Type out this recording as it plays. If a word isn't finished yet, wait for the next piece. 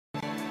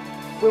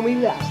When we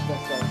last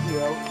left our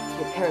hero,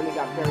 he apparently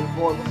got very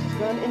bored with his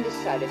gun and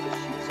decided to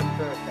shoot some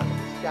birds out of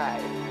the sky.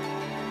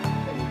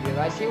 Then he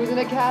realized he was in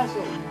a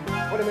castle.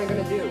 What am I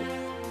gonna do?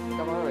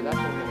 Come on, that's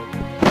what I'm gonna do.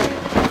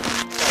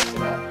 Sorry for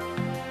that.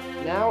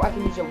 Now I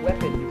can use a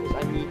weapon because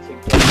I need to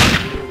get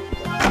through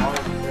the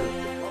armed bird.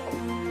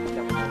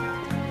 Never mind.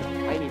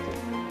 I need to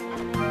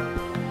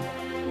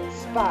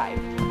spy.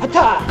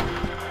 Hata!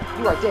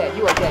 You are dead,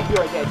 you are dead, you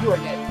are dead, you are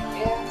dead.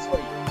 And so are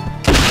you.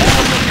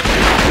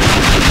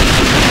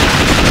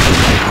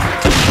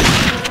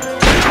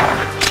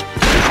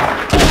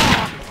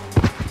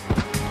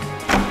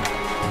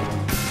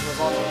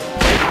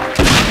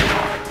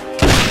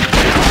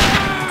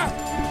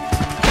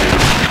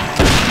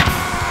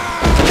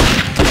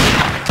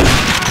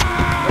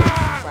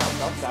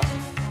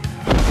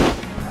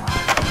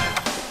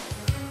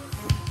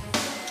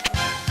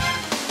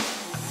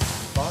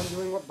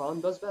 Doing what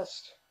Bond does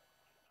best.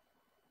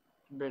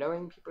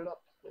 Blowing people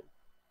up.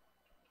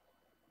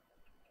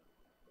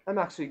 I'm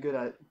actually good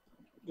at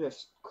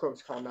just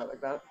close combat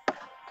like that.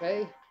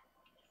 Okay?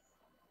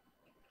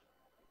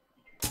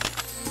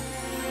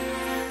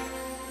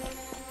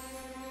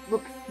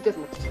 Look, he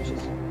doesn't look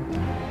suspicious.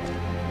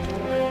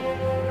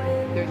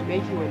 There's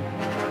Mayhew.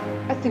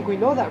 I think we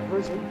know that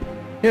person.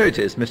 Here it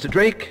is, Mr.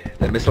 Drake,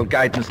 the missile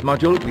guidance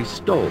module we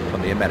stole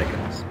from the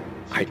Americans.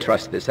 I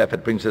trust this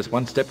effort brings us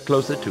one step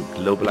closer to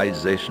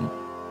globalization.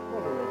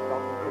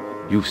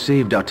 You've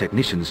saved our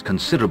technicians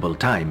considerable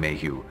time,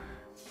 Mayhew.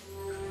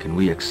 Can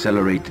we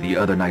accelerate the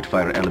other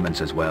Nightfire elements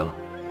as well?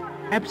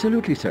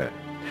 Absolutely, sir.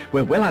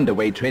 We're well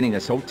underway training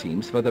assault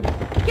teams for the...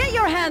 Get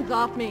your hands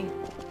off me!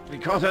 We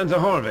caught in the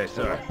hallway,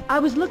 sir. I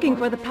was looking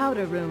for the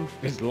powder room.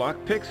 With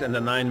lockpicks and a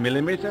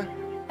 9mm?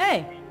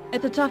 Hey,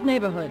 it's a tough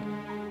neighborhood.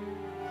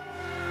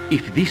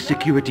 If this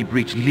security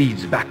breach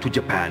leads back to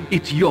Japan,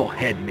 it's your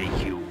head,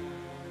 Mayhew.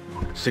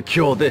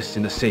 Secure this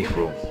in the safe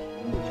room.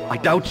 I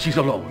doubt she's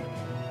alone.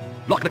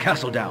 Lock the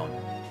castle down.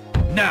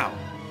 Now!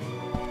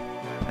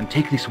 And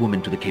take this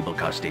woman to the cable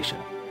car station.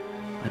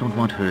 I don't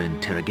want her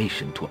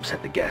interrogation to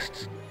upset the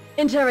guests.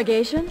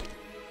 Interrogation?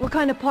 What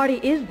kind of party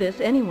is this,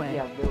 anyway?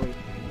 Yeah, really.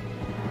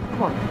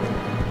 Come on.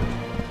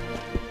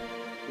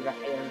 We got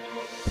air.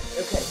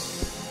 Okay,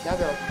 now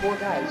there are 4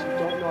 guys who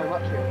don't know I'm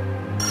up here.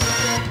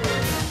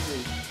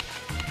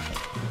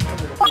 I'm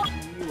gonna put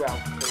you out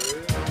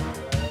first.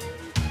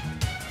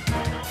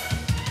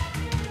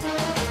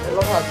 I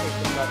love how it takes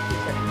them about 2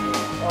 seconds.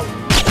 Oh.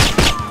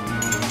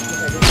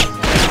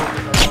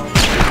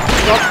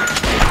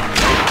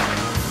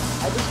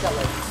 I just got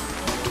like...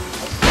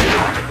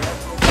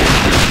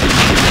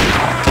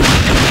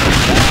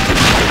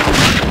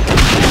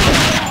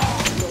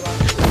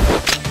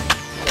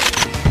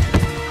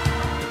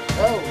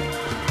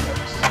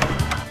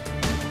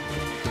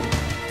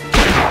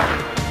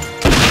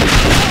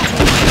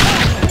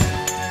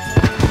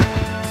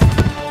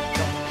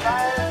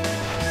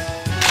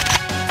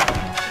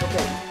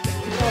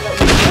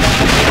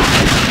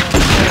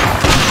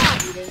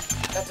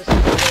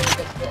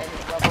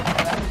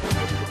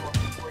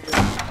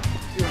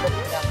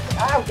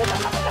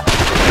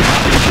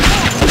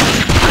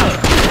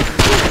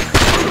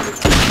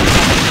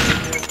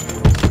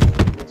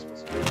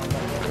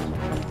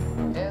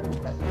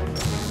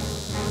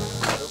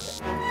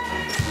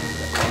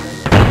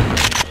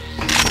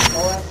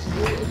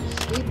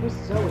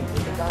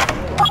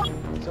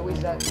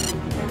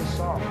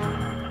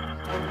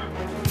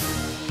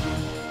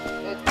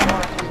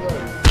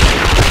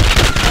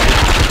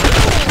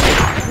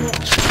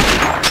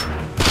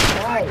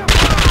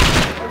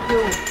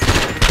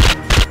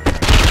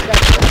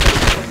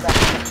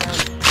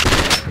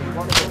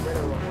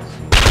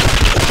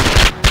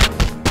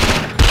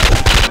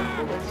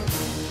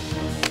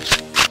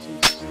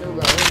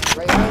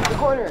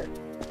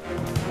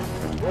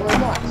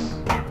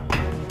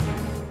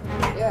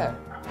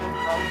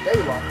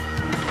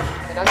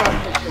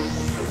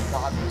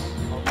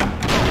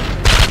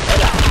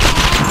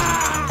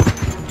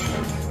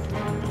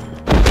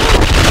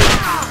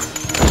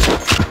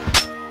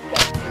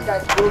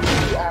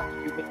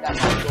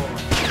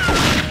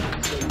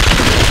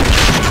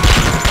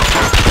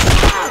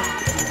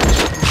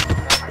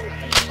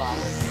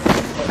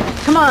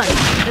 Come on,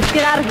 let's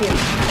get out of here.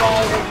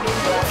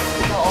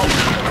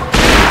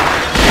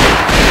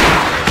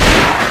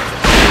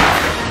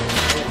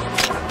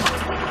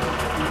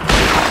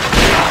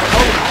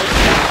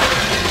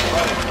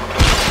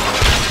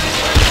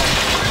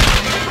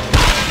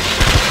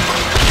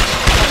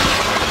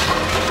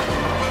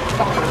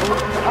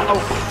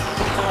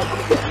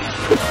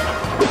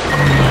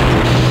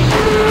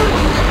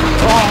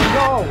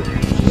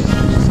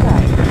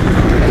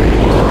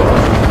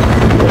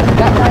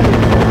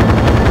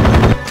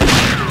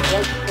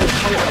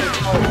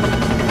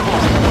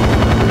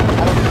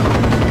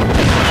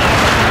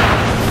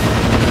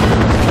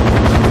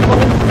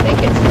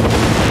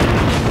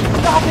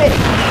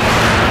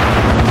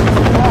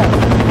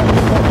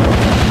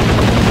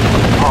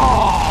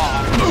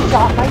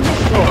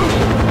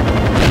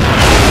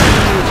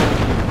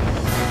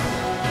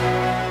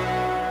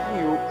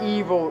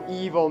 You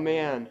evil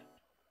man.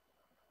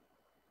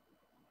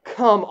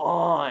 Come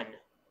on.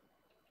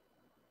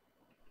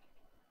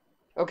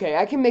 Okay,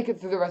 I can make it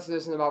through the rest of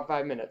this in about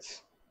 5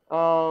 minutes.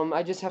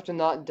 I just have to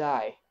not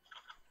die.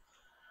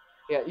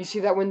 Yeah, you see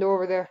that window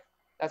over there?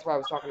 That's what I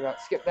was talking about.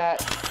 Skip that.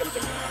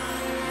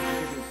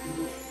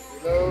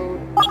 Reload.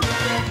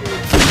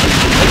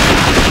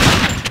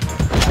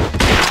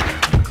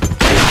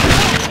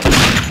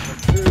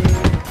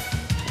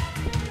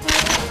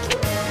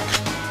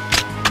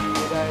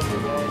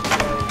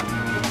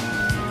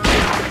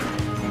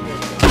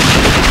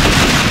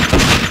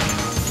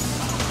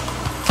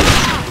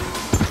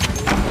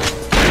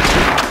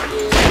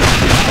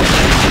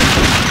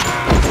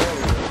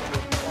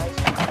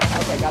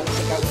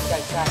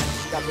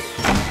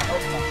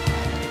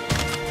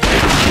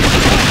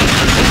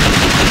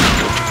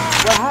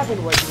 What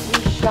happened was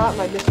he shot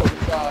my missile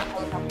with a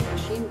helicopter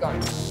machine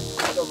gun.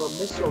 So the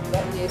missile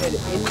detonated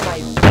in my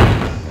face.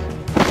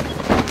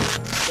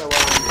 So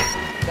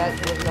that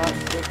was not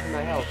good for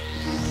my health.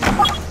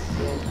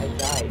 And I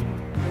died.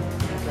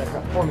 So I've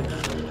got 4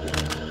 minutes.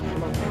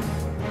 Come on.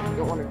 You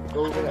don't want to go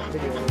over that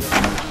video.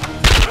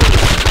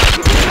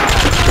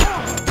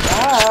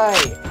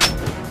 Die!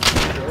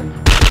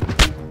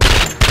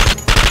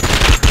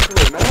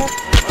 Wait, my head?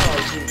 Oh,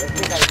 geez, I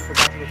think I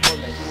forgot to record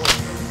my voice.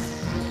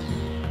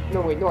 No,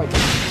 wait, no, I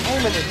didn't. I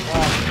remember, you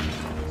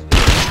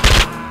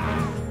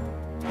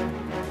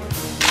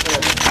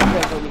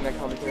guys don't need my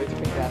commentary, it's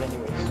pretty bad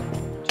anyways.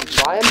 Which is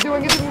why I'm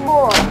doing it even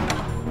more!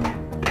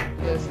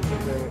 Yes, it's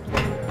very much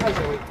better. Hi,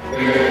 Zoe.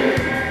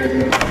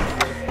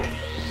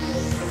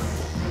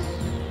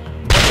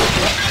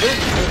 This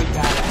is really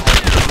bad at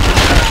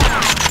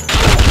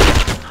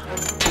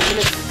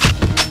okay,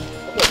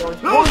 there was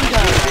one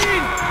guy.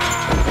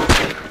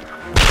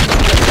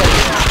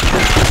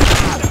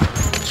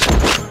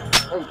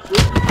 Oh,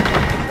 shit.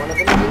 One of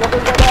them is another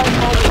red eye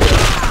positive.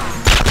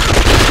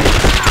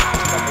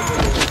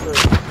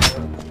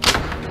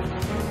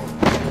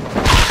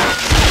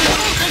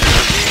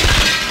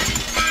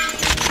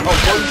 Oh,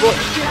 one book.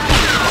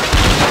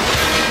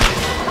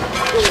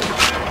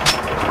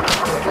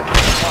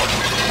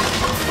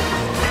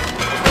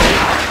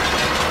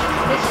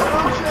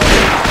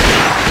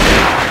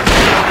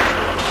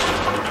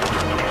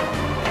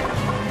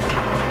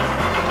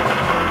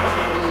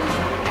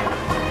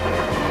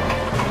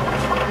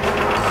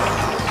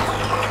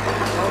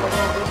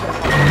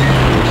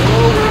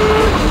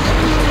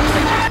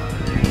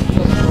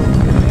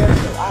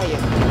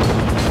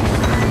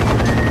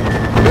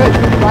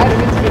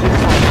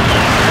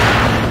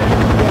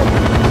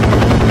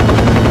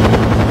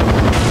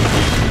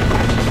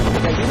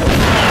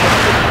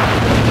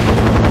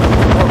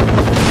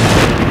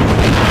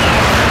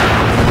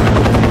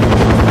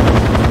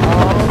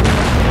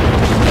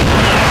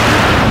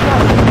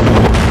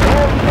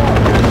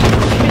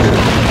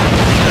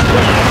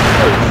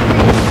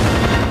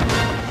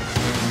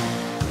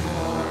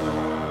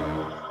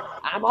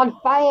 I'm on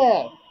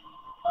fire!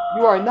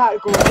 You are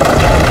not going to...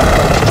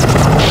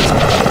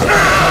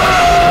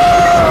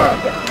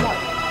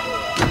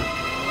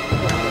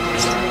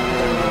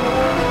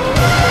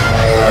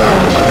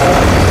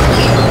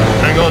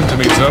 Hang on to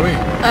me, Zoe.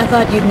 I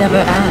thought you'd never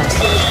ask.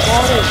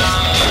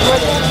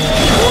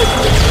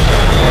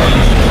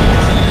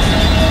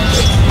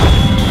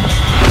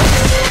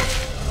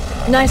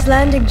 Nice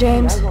landing,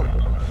 James.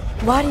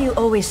 Why do you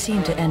always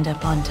seem to end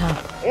up on top?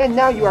 And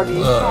now you are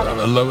being shot at.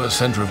 A lower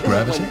center of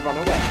gravity? Run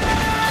away.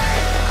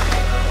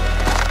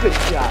 Good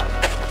job.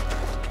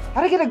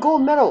 How'd I get a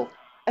gold medal?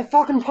 I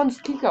fucking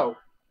punched Kiko.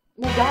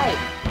 And I died.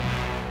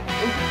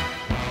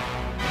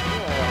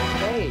 Yeah,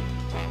 okay.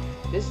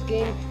 This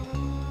game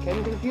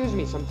can confuse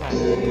me sometimes.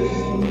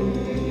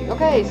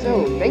 Okay,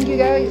 so thank you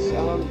guys.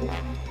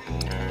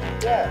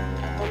 Yeah,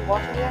 I'm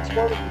watching the next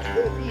one, which is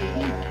gonna be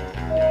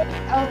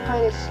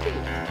Alpine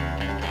Escape.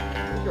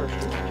 Yours,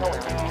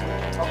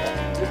 okay,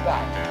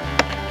 goodbye.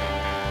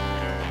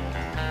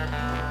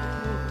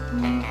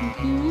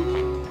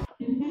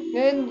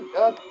 And,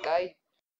 I